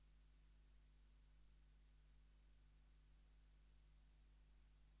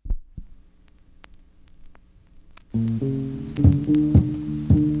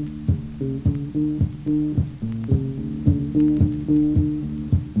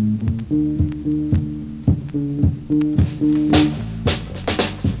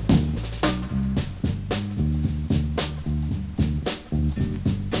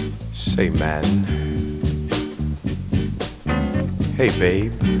Say, man. Hey,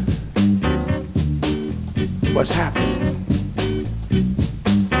 babe. What's happening?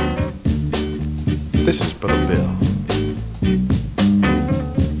 This is Brother Bill.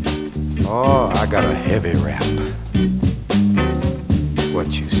 Oh, I got a heavy rap.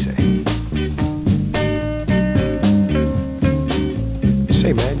 What you say?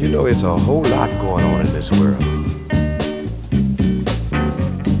 Say, man, you know it's a whole lot going on in this world.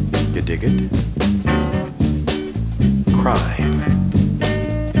 You dig it? Crime,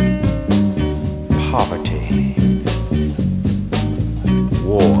 poverty,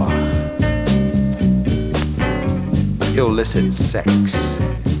 war, illicit sex.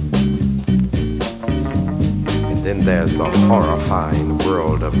 And then there's the horrifying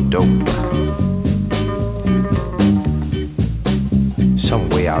world of dope. Some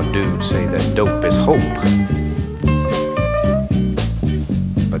way our dudes say that dope is hope.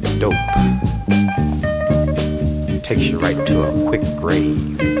 But dope takes you right to a quick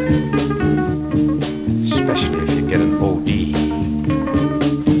grave, especially if you get an OD.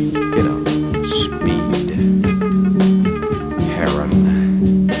 You know, speed,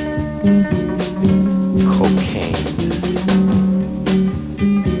 heroin, cocaine,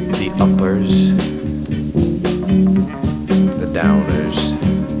 the uppers, the downers,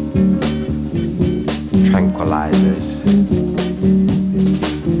 tranquilizers,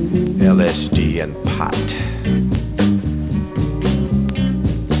 LSD and pot.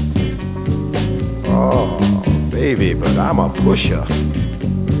 Oh, baby, but I'm a pusher.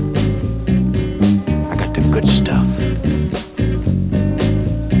 I got the good stuff.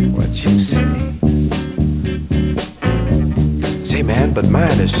 What you say? Say, man, but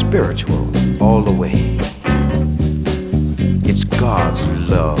mine is spiritual all the way. It's God's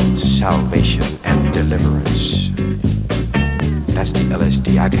love, salvation, and deliverance. That's the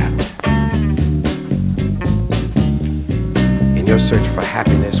LSD I got. In your search for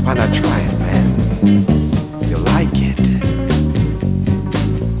happiness, why not try it, man? You'll like it.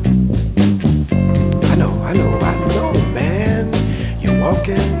 I know, man. You're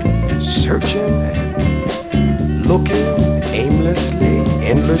walking, searching, looking aimlessly,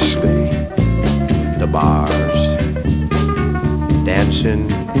 endlessly. The bars, dancing,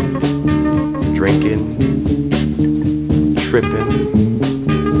 drinking, tripping,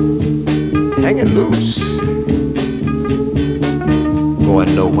 hanging loose,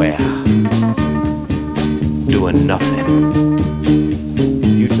 going nowhere, doing nothing.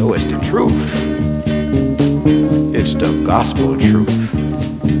 You know it's the truth. It's the gospel truth.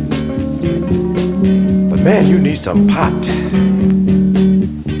 But man, you need some pot.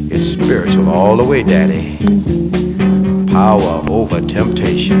 It's spiritual all the way, daddy. Power over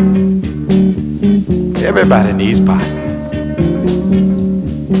temptation. Everybody needs pot.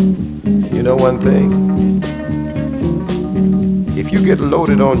 You know one thing? If you get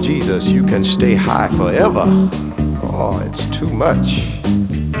loaded on Jesus, you can stay high forever. Oh, it's too much.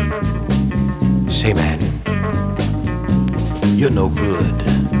 Say, man, you're no good.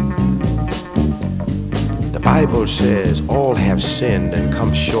 The Bible says all have sinned and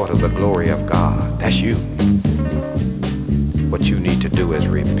come short of the glory of God. That's you. What you need to do is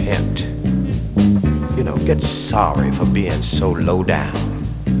repent. You know, get sorry for being so low down.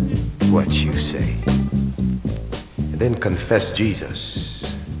 What you say? And then confess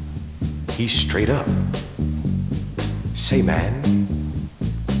Jesus. He's straight up. Say, man.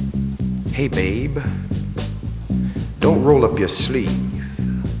 Hey, babe. Don't roll up your sleeve.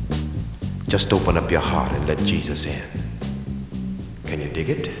 Just open up your heart and let Jesus in. Can you dig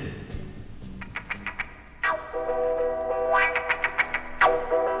it?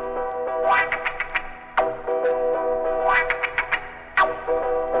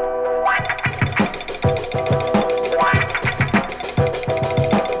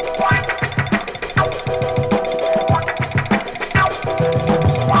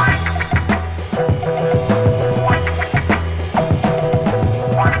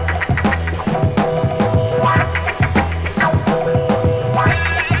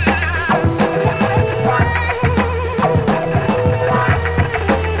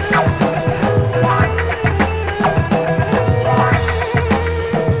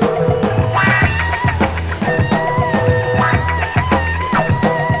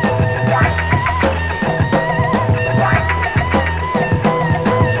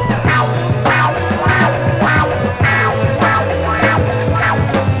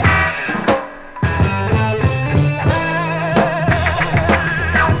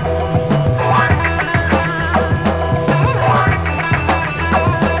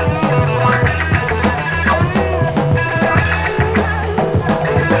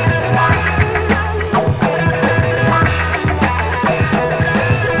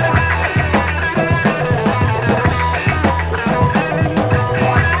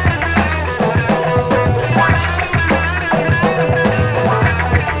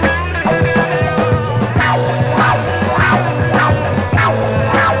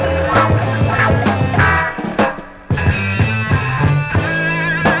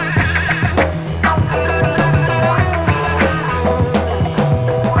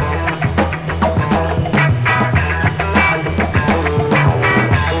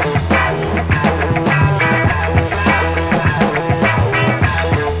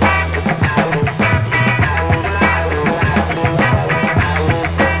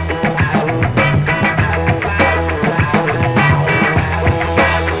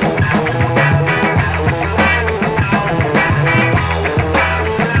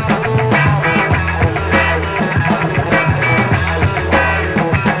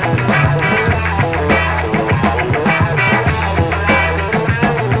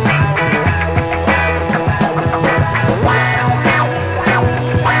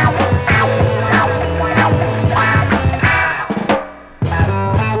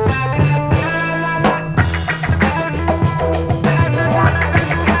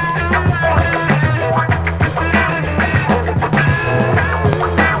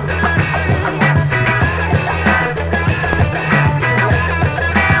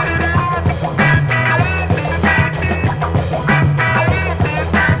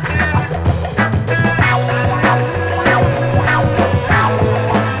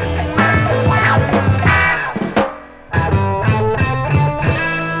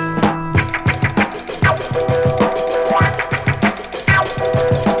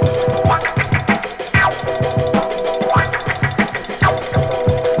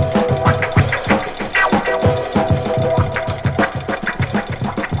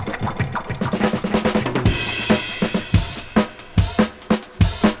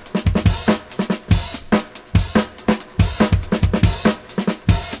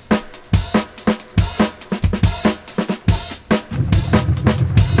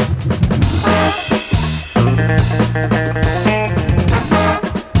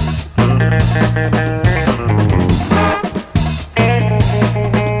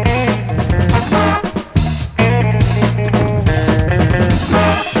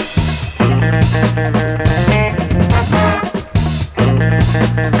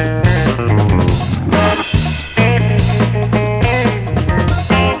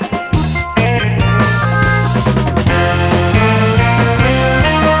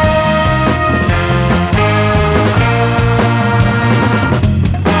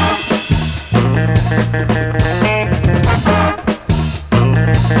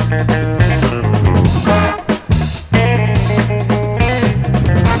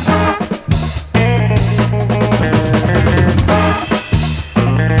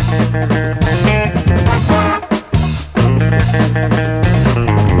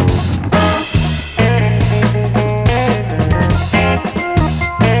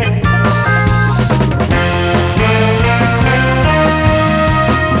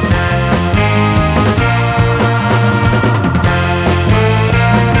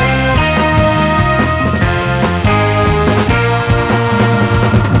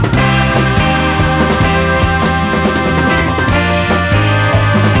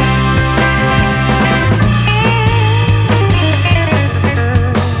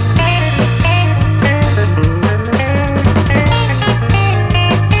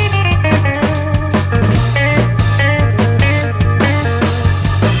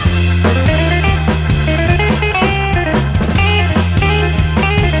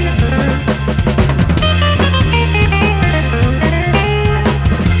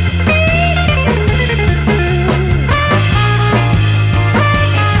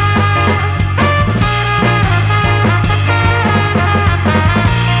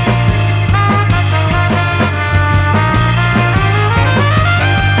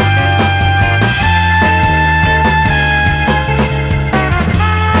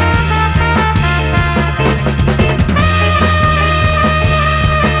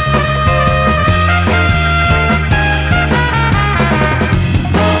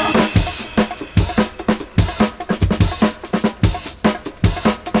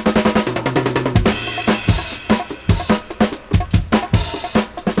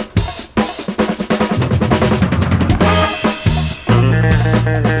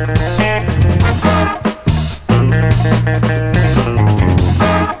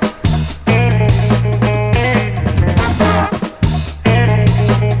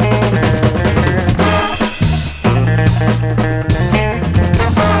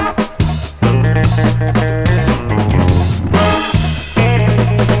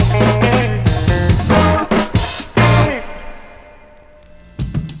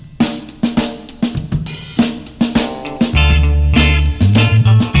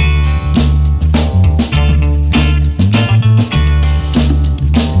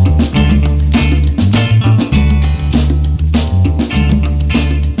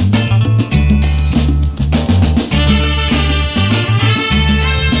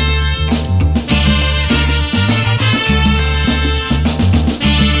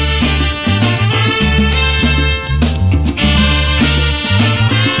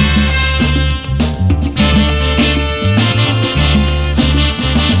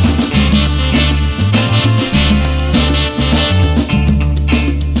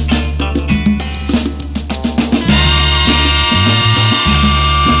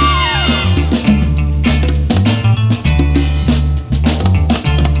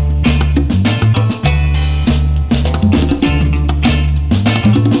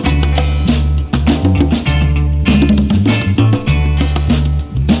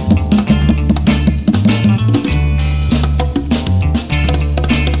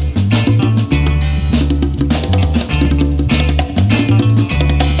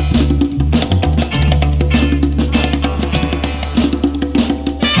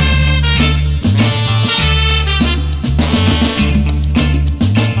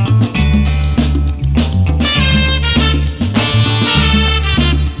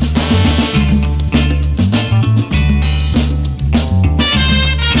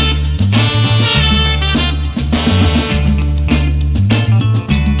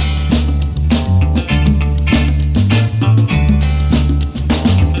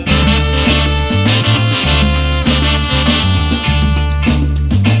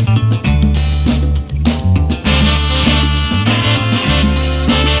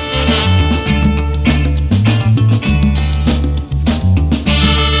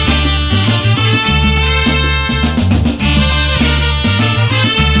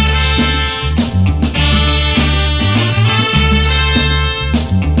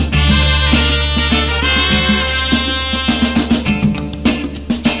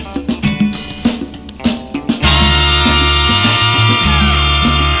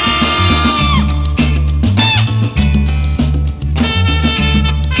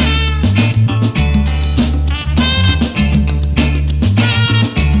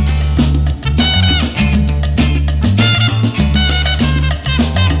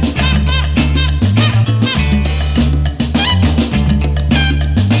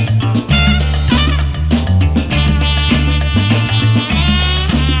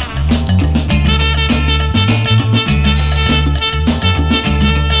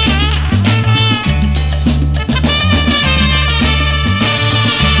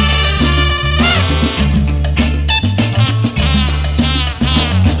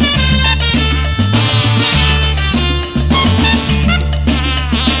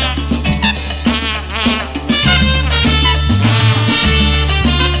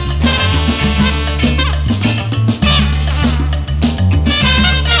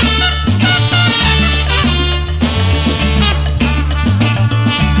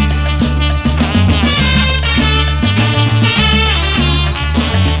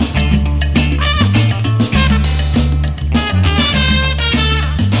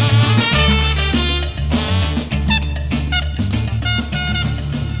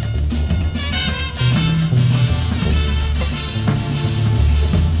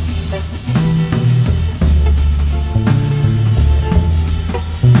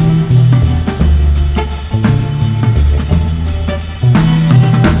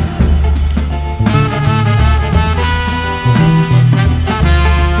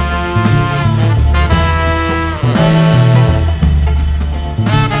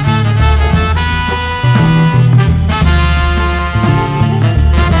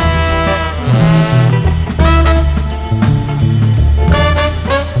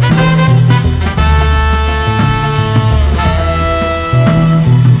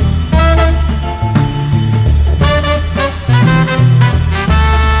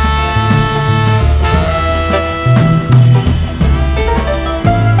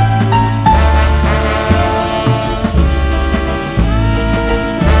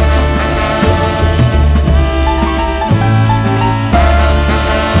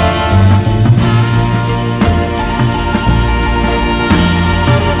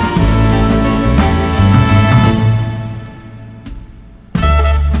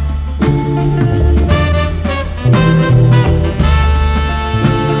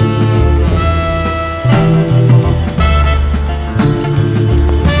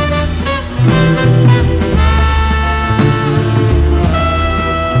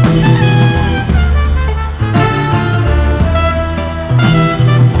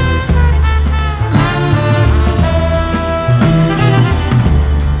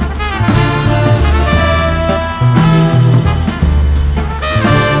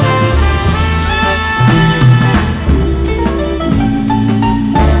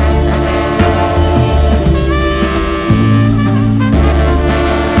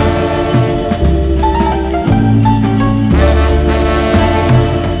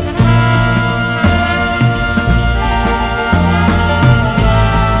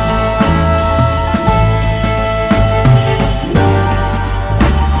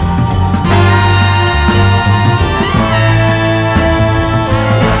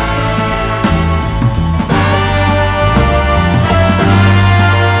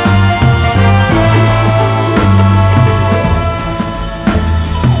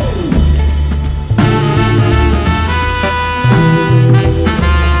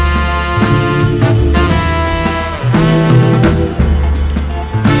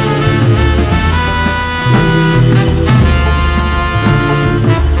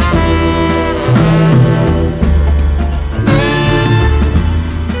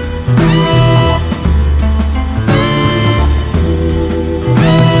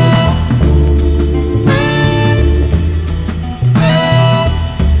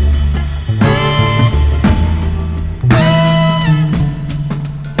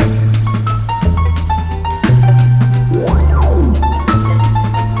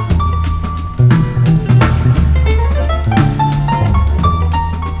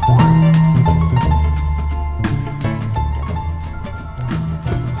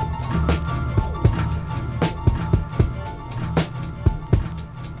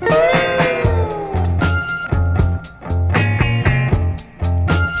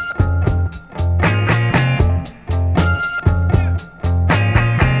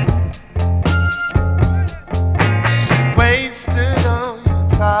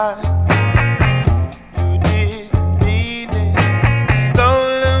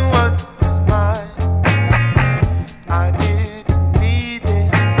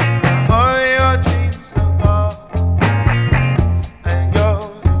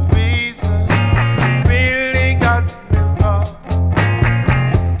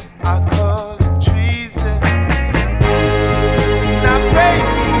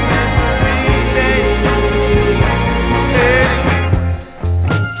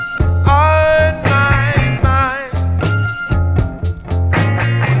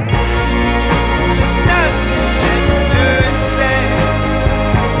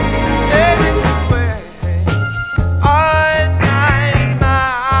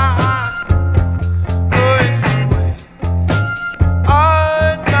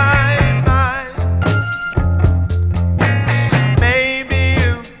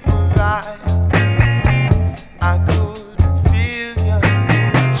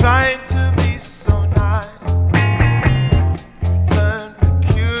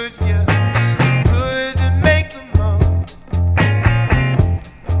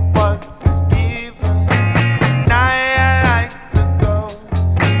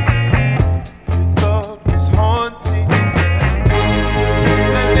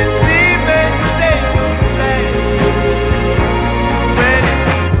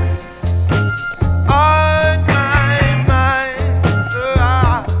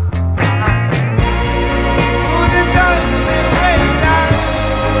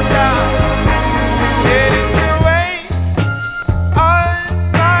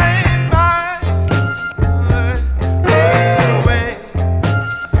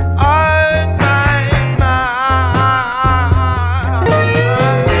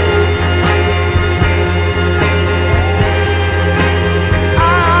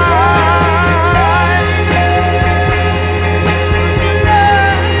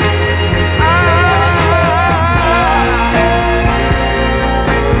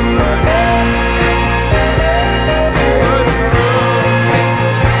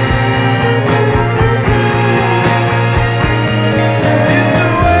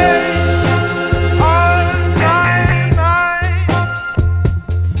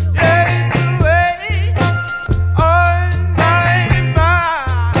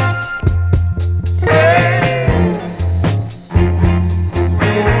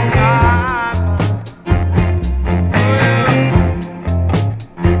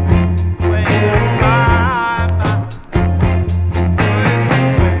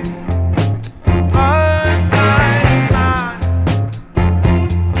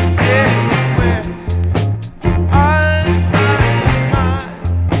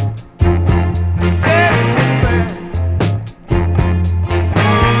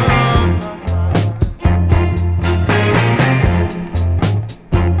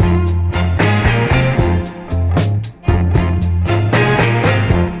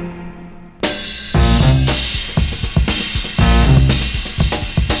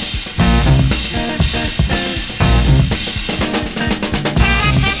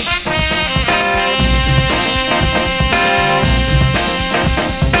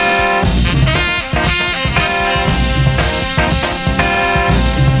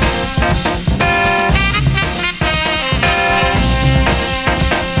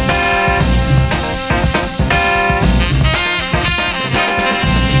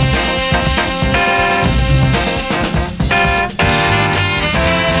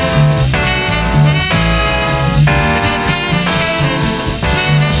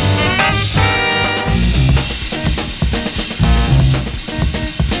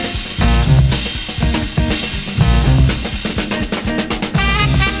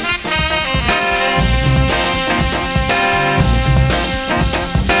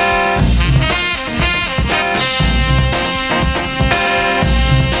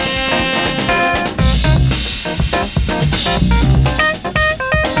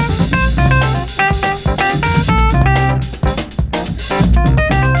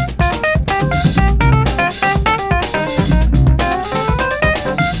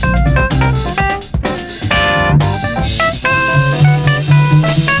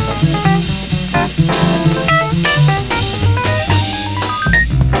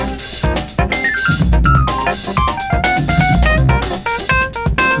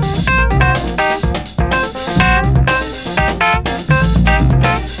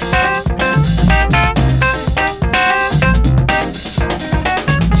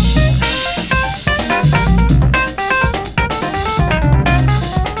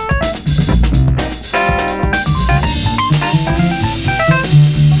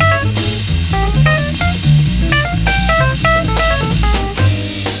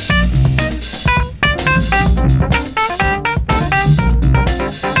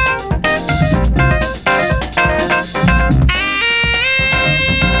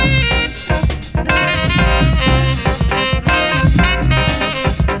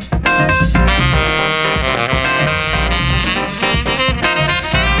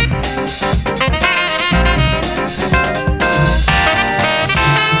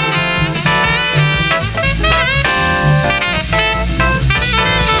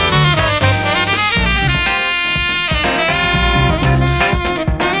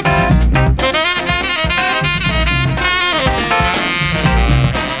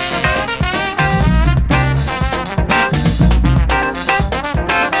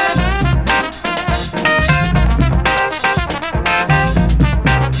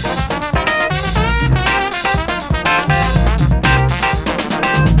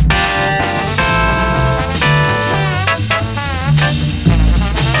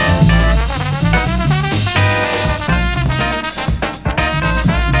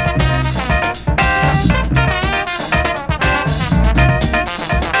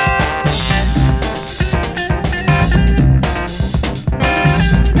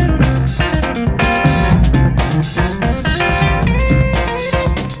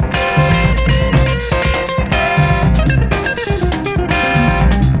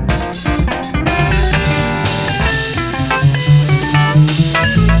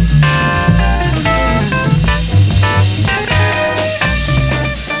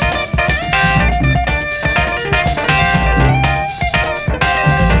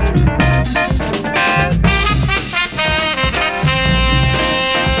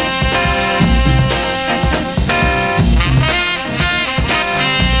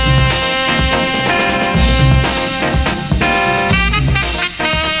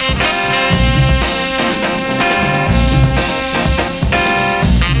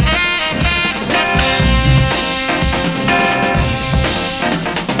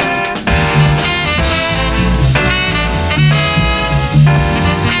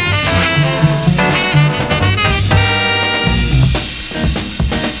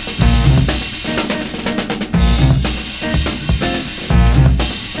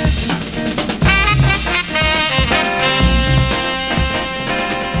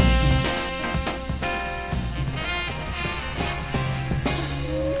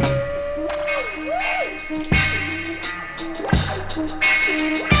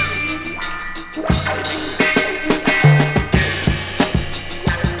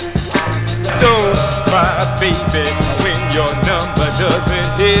 cry, baby, when your number doesn't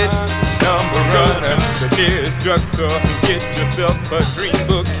hit. Number runner, the nearest drugstore, get yourself a dream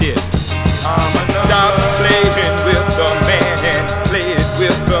book kit. Stop playing with the man and play it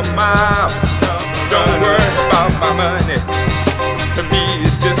with the mile. Don't worry about my money, to me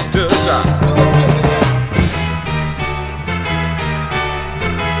it's just a job.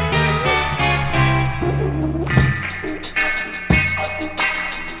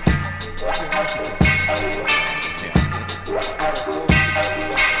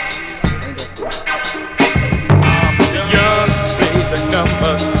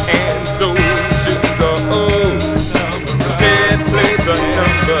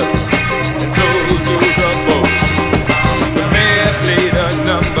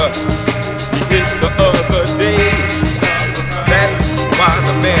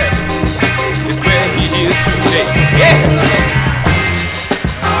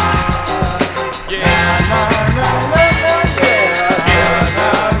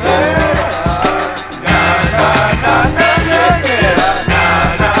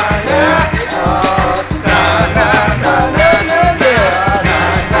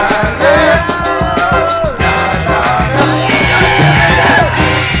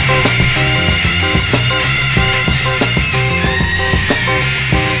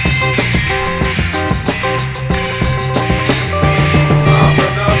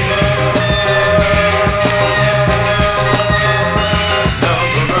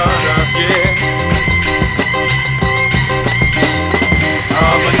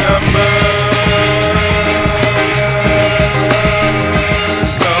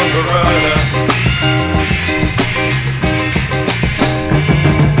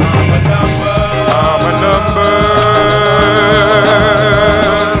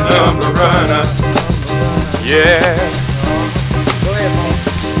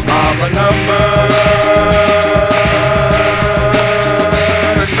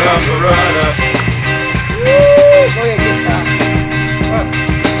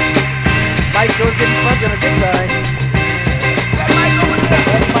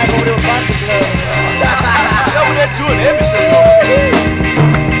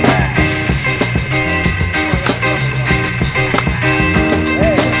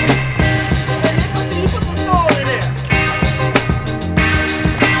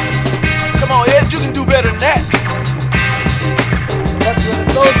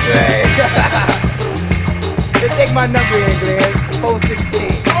 Take my number in, Glenn. 416.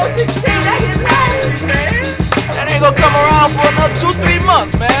 416, that hit last, man. That ain't gonna come around for another 2-3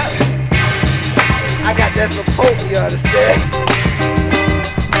 months, man. I got that support, you understand?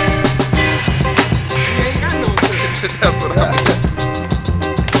 You ain't got no sense. That's what I'm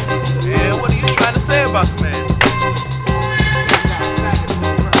Yeah, what are you trying to say about the man?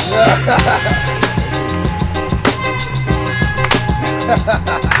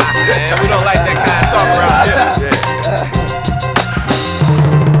 Man, we don't like that kind of talk around here.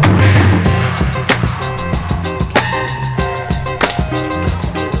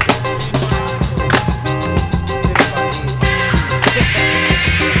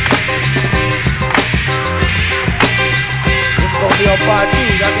 This gonna be on part 2.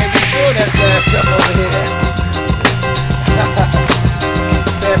 Y'all can't be doing that kind of stuff over here.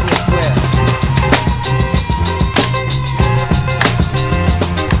 Fairfield Square.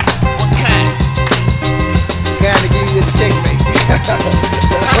 Kind to give you the checkmate.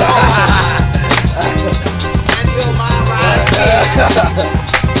 I feel my ride.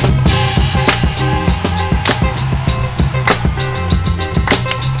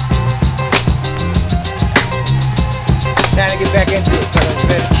 Time to get back into it, fellas.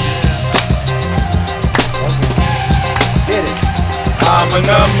 Ready? Okay. Hit it. I'm a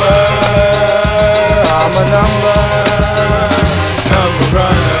number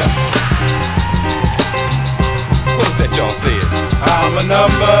runner. What is that y'all said? I'm a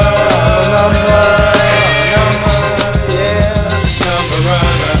number, yeah. number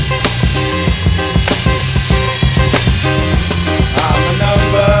runner. I'm a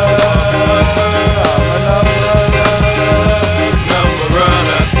number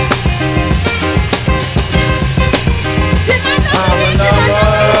runner. Did I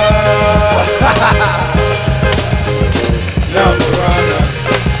know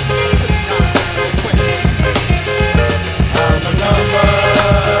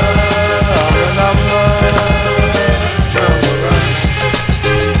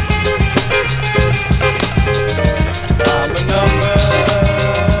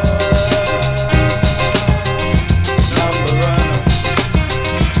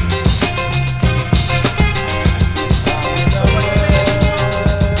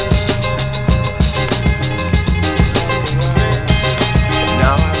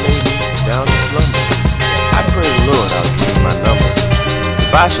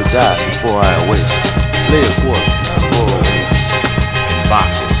I should die before I awake, play a quarter, go away.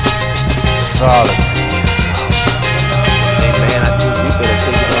 Boxing. Solid. Hey man, I think we better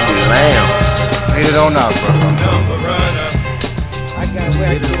take it on the lamb. Get it on out, brother. Number runner. I got where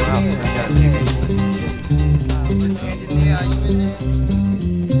I get in. I got Mr. Engineer, are you in there?